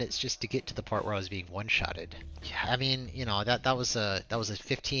 20 minutes just to get to the part where I was being one-shotted. Yeah, I mean, that was like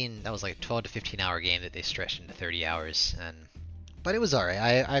a 12 to 15 hour game that they stretched into 30 hours, but it was alright.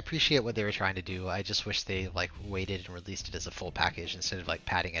 I appreciate what they were trying to do. I just wish they like waited and released it as a full package instead of like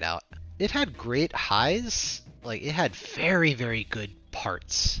padding it out. It had great highs. Like it had very, very good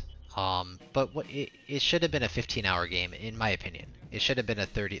parts. But it should have been a 15-hour game, in my opinion. It should have been a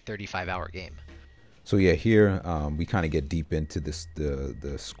 35-hour game. So yeah, here we kind of get deep into this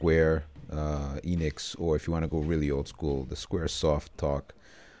the Square Enix, or if you want to go really old school, the Square Soft talk,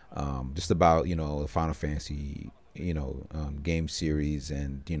 just about the Final Fantasy game series,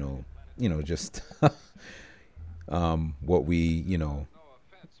 and just what we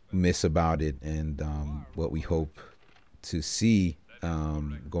miss about it, and what we hope to see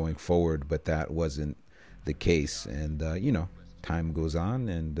going forward, but that wasn't the case. And time goes on,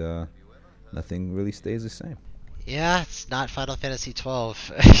 and nothing really stays the same. Yeah, it's not Final Fantasy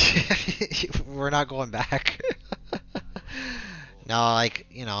 12. We're not going back. No, like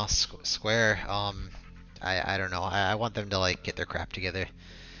Square. I don't know. I want them to like get their crap together.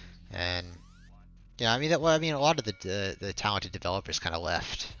 And yeah, I mean that. Well, I mean a lot of the talented developers kind of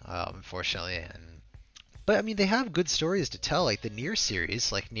left, unfortunately. But I mean they have good stories to tell, like the Nier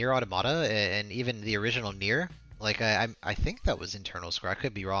series, like Nier Automata, and even the original Nier. Like I think that was Internal Square. I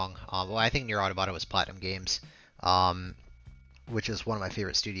could be wrong. Well, I think Nier Automata was Platinum Games, um, which is one of my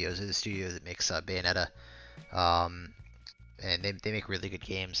favorite studios. It's a studio that makes Bayonetta. Um, and they make really good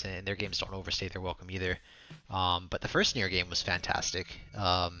games, and their games don't overstay their welcome either. But the first Nier game was fantastic.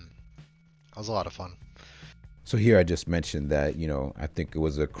 It was a lot of fun. So here I just mentioned that I think it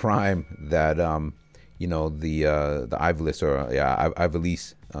was a crime that the Ivalice or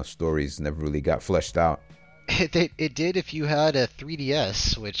Ivalice stories never really got fleshed out. It did if you had a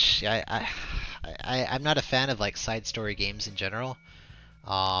 3DS, which I'm not a fan of like side story games in general.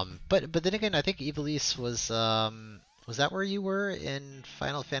 But then again, I think Ivalice was that where you were in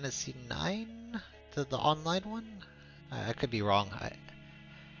Final Fantasy IX, the online one? I could be wrong.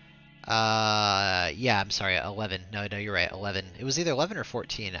 Yeah, I'm sorry, 11. No, you're right, 11. It was either 11 or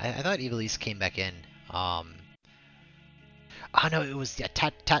 14. I thought Ivalice came back in. Um, oh no, it was yeah,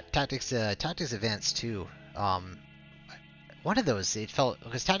 Tactics Advance 2. Um, one of those it felt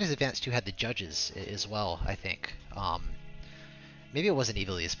because Tactics Advance 2 had the judges as well, I think. Maybe it wasn't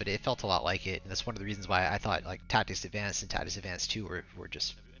Ivalice, but it felt a lot like it, and that's one of the reasons why I thought like Tactics Advance and Tactics Advance 2 were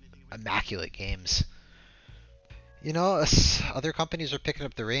just immaculate games. Other companies are picking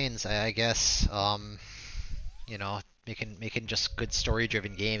up the reins, I guess. You know, making just good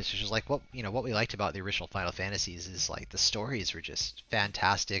story-driven games, which is like what we liked about the original Final Fantasies is like the stories were just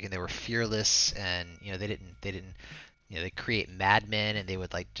fantastic and they were fearless, and they didn't they create madmen and they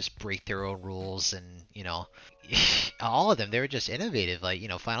would like just break their own rules, and all of them, they were just innovative. Like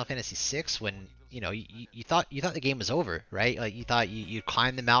Final Fantasy VI, when you thought the game was over, right? Like you thought you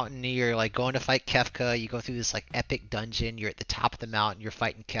climb the mountain, you're like going to fight Kefka, you go through this like epic dungeon, you're at the top of the mountain, you're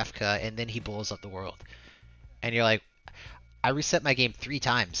fighting Kefka, and then he blows up the world, and you're like, I reset my game 3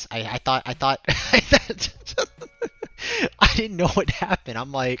 times. I thought I didn't know what happened.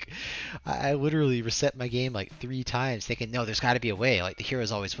 I'm like, I literally reset my game like 3 times, thinking, no, there's got to be a way. Like the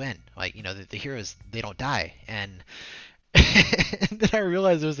heroes always win. Like the heroes, they don't die. And, and then I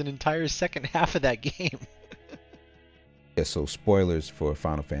realized there was an entire second half of that game. Yeah, so spoilers for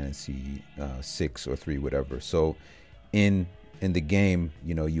Final Fantasy 6 or 3, whatever. So in the game,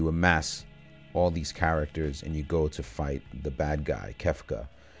 you amass all these characters and you go to fight the bad guy, Kefka.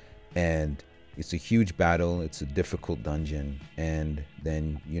 And it's a huge battle, it's a difficult dungeon, and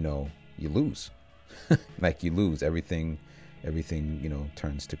then you lose. Like you lose everything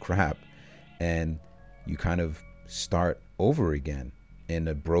turns to crap, and you kind of start over again in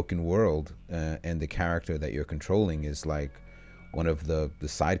a broken world, and the character that you're controlling is like one of the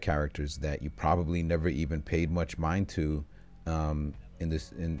side characters that you probably never even paid much mind to in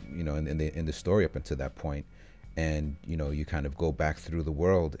the story up until that point. And you kind of go back through the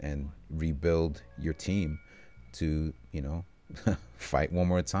world and rebuild your team to fight one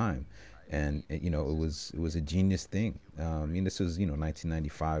more time. And it was a genius thing. This was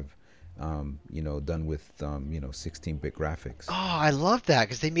 1995, done with 16-bit graphics. Oh, I love that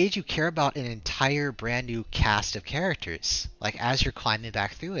because they made you care about an entire brand new cast of characters, like as you're climbing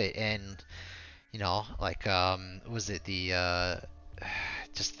back through it. And like was it the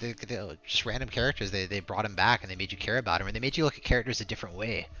just random characters, they brought them back and they made you care about them, and they made you look at characters a different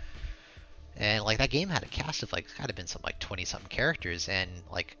way. And like that game had a cast of like gotta have been some like 20 something characters, and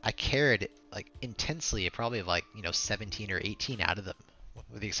like I cared like intensely probably of like 17 or 18 out of them,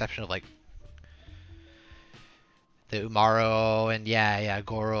 with the exception of like the Umaro and yeah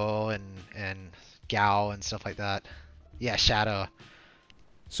Goro and Gao and stuff like that. Yeah, Shadow.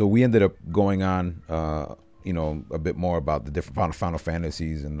 So we ended up going on a bit more about the different Final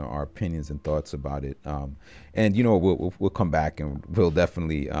Fantasies and our opinions and thoughts about it. And we'll come back and we'll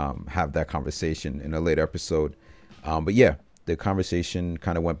definitely have that conversation in a later episode. But yeah, the conversation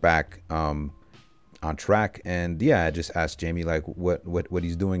kind of went back on track, and yeah, I just asked Jamie like what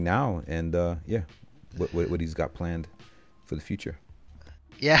he's doing now, and what he's got planned for the future.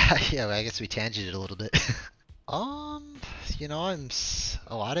 Yeah, yeah. I guess we tangented a little bit. A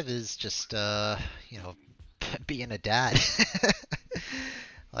lot of it is just being a dad.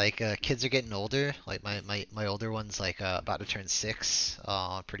 Like kids are getting older. Like my older one's like about to turn 6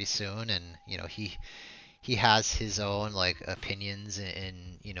 pretty soon, and he has his own like opinions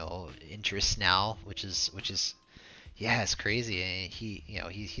and interests now, which is yeah, it's crazy. And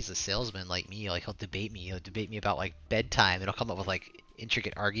he's a salesman like me. Like he'll debate me about like bedtime, and he'll come up with like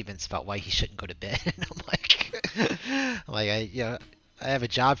intricate arguments about why he shouldn't go to bed. And I have a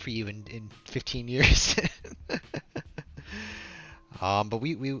job for you in 15 years. But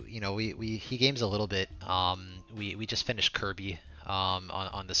we he games a little bit. We just finished Kirby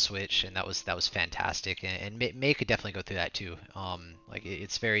on the Switch, and that was fantastic. And May could definitely go through that too. Like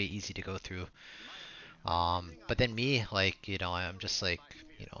it's very easy to go through. But then me, like I'm just like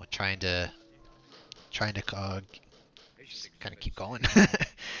trying to just kind of keep going.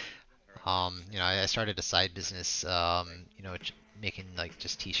 I started a side business, making like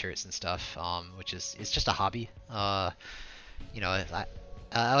just t-shirts and stuff, which is it's just a hobby. I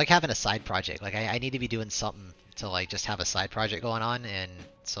like having a side project. Like I need to be doing something to like just have a side project going on, and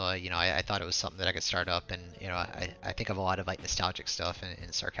so I thought it was something that I could start up, and I think of a lot of like nostalgic stuff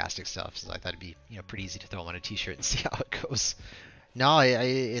and sarcastic stuff, so I thought it'd be pretty easy to throw on a t-shirt and see how it goes. No,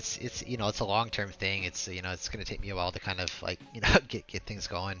 it's it's a long-term thing. It's gonna take me a while to kind of like get things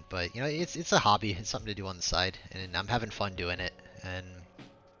going, but it's a hobby. It's something to do on the side, and I'm having fun doing it. And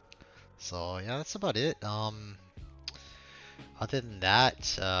so yeah, that's about it. Other than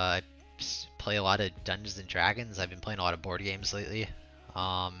that, I play a lot of Dungeons and Dragons. I've been playing a lot of board games lately.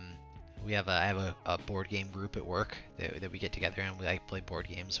 Um, I have a board game group at work that we get together and we like play board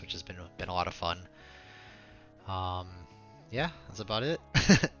games, which has been a lot of fun. Um, yeah, that's about it.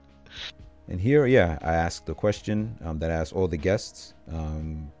 And here, yeah, I asked the question that I asked all the guests.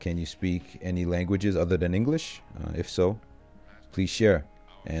 Can you speak any languages other than English? If so, please share.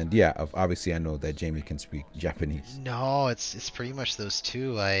 And yeah, obviously I know that Jamie can speak Japanese. No, it's pretty much those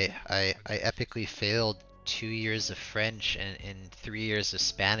two. I epically failed 2 years of French and 3 years of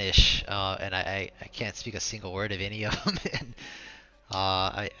Spanish, and I can't speak a single word of any of them. And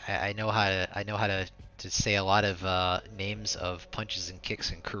I know how to say a lot of names of punches and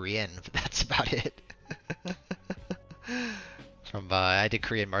kicks in Korean, but that's about it. I did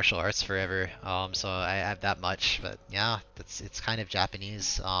Korean martial arts forever, so I have that much. But yeah, it's kind of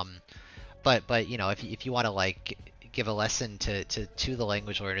Japanese. But if you want to like give a lesson to the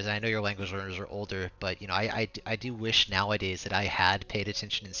language learners, and I know your language learners are older, but I do wish nowadays that I had paid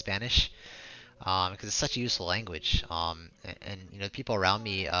attention in Spanish, because it's such a useful language. And the people around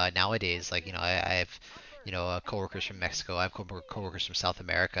me nowadays, like I have coworkers from Mexico, I have coworkers from South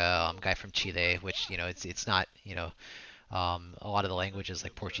America, guy from Chile, which it's not a lot of the languages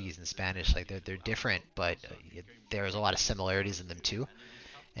like Portuguese and Spanish, like they're different, but there's a lot of similarities in them too.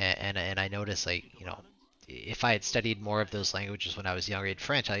 And I noticed, like if I had studied more of those languages when I was younger. In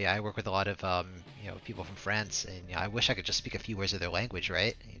French, I work with a lot of people from France, and I wish I could just speak a few words of their language,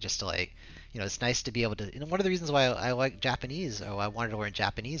 right? Just to like it's nice to be able to. One of the reasons why I like Japanese, or I wanted to learn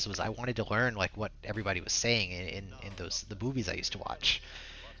Japanese, was I wanted to learn like what everybody was saying in the movies I used to watch.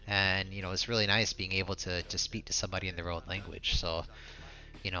 And it's really nice being able to speak to somebody in their own language. So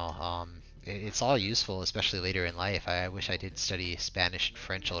it's all useful, especially later in life. I wish I did study Spanish and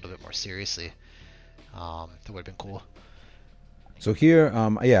French a little bit more seriously. That would have been cool. So here,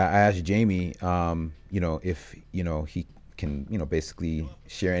 yeah, I asked Jamie, if he can, basically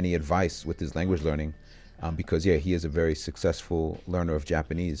share any advice with his language learning, because yeah, he is a very successful learner of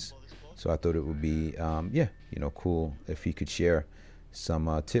Japanese. So I thought it would be, yeah, cool if he could share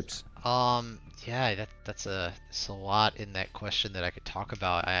some tips. Yeah, that's a lot in that question that I could talk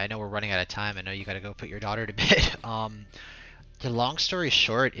about. I know we're running out of time. I know you got to go put your daughter to bed. The long story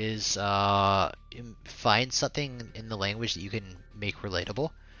short is find something in the language that you can make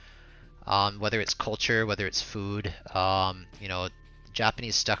relatable. Whether it's culture, whether it's food.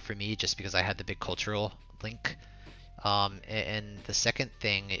 Japanese stuck for me just because I had the big cultural link. And the second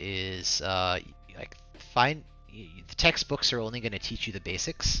thing is like find the textbooks are only going to teach you the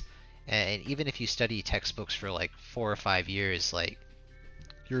basics, and even if you study textbooks for like 4 or 5 years, like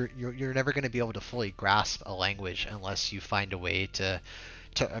you're never going to be able to fully grasp a language unless you find a way to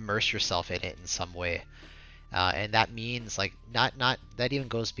immerse yourself in it in some way. And that means like not that even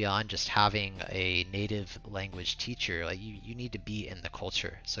goes beyond just having a native language teacher. Like you need to be in the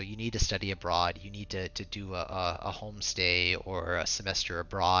culture, so you need to study abroad, you need to do a homestay or a semester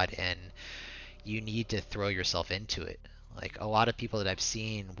abroad, and you need to throw yourself into it. Like a lot of people that I've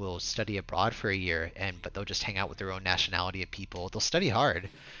seen will study abroad for a year, but they'll just hang out with their own nationality of people. They'll study hard,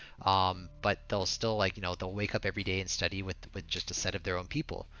 but they'll still like they'll wake up every day and study with just a set of their own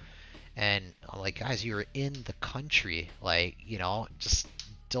people. And I'm like, guys, you're in the country, like just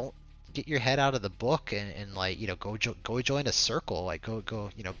don't get your head out of the book, and like go join a circle, like go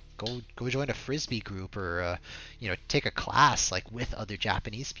join a frisbee group, or take a class like with other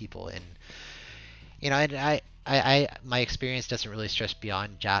Japanese people. And and my experience doesn't really stretch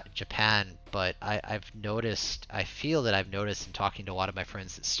beyond Japan, but I feel that I've noticed in talking to a lot of my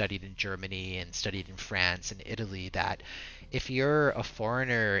friends that studied in Germany and studied in France and Italy, that if you're a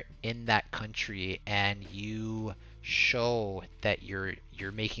foreigner in that country and you show that you're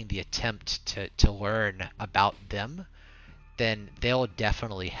making the attempt to learn about them, then they'll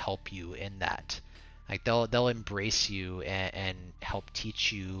definitely help you in that. Like they'll embrace you and help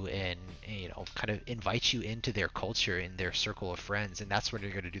teach you and kind of invite you into their culture, in their circle of friends, and that's where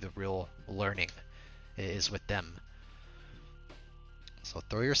you're going to do the real learning, is with them. So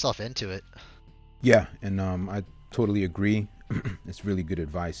throw yourself into it. Yeah, and I totally agree. It's really good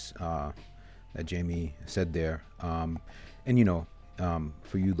advice that Jamie said there. And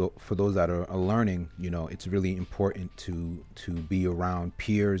for those that are learning, it's really important to be around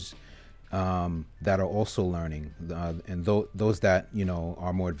peers that are also learning, and those that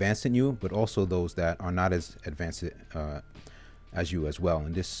are more advanced than you, but also those that are not as advanced as you as well.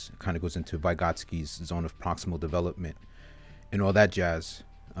 And this kind of goes into Vygotsky's zone of proximal development and all that jazz.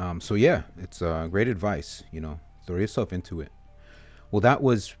 So yeah, it's great advice. Throw yourself into it. Well, that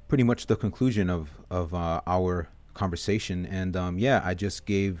was pretty much the conclusion of our conversation. And I just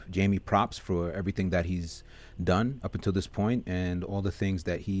gave Jamie props for everything that he's done up until this point and all the things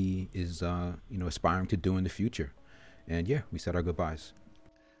that he is, aspiring to do in the future. And yeah, we said our goodbyes.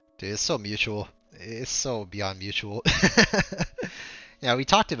 Dude, it's so mutual. It's so beyond mutual. Yeah, we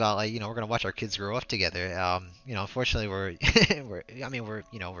talked about we're gonna watch our kids grow up together. Unfortunately we're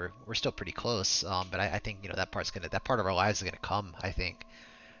still pretty close. But I think that part of our lives is gonna come. I think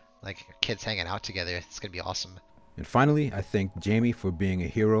like kids hanging out together. It's gonna be awesome. And finally, I thank Jamie for being a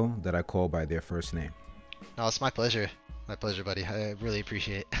hero that I call by their first name. No, it's my pleasure. My pleasure, buddy. I really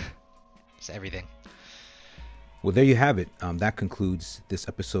appreciate it. It's everything. Well, there you have it. That concludes this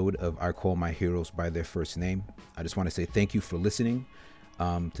episode of I Call My Heroes by Their First Name. I just want to say thank you for listening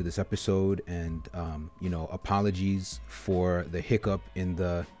to this episode, and apologies for the hiccup in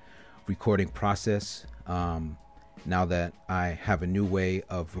the recording process. Now that I have a new way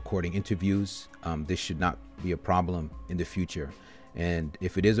of recording interviews, this should not be a problem in the future. And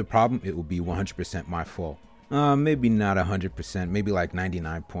if it is a problem, it will be 100% my fault. Maybe not 100%, maybe like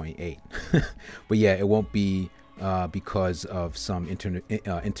 99.8. But yeah, it won't be because of some internet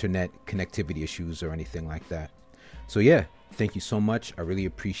connectivity issues or anything like that. So yeah, thank you so much. I really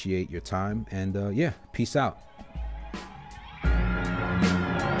appreciate your time, and peace out.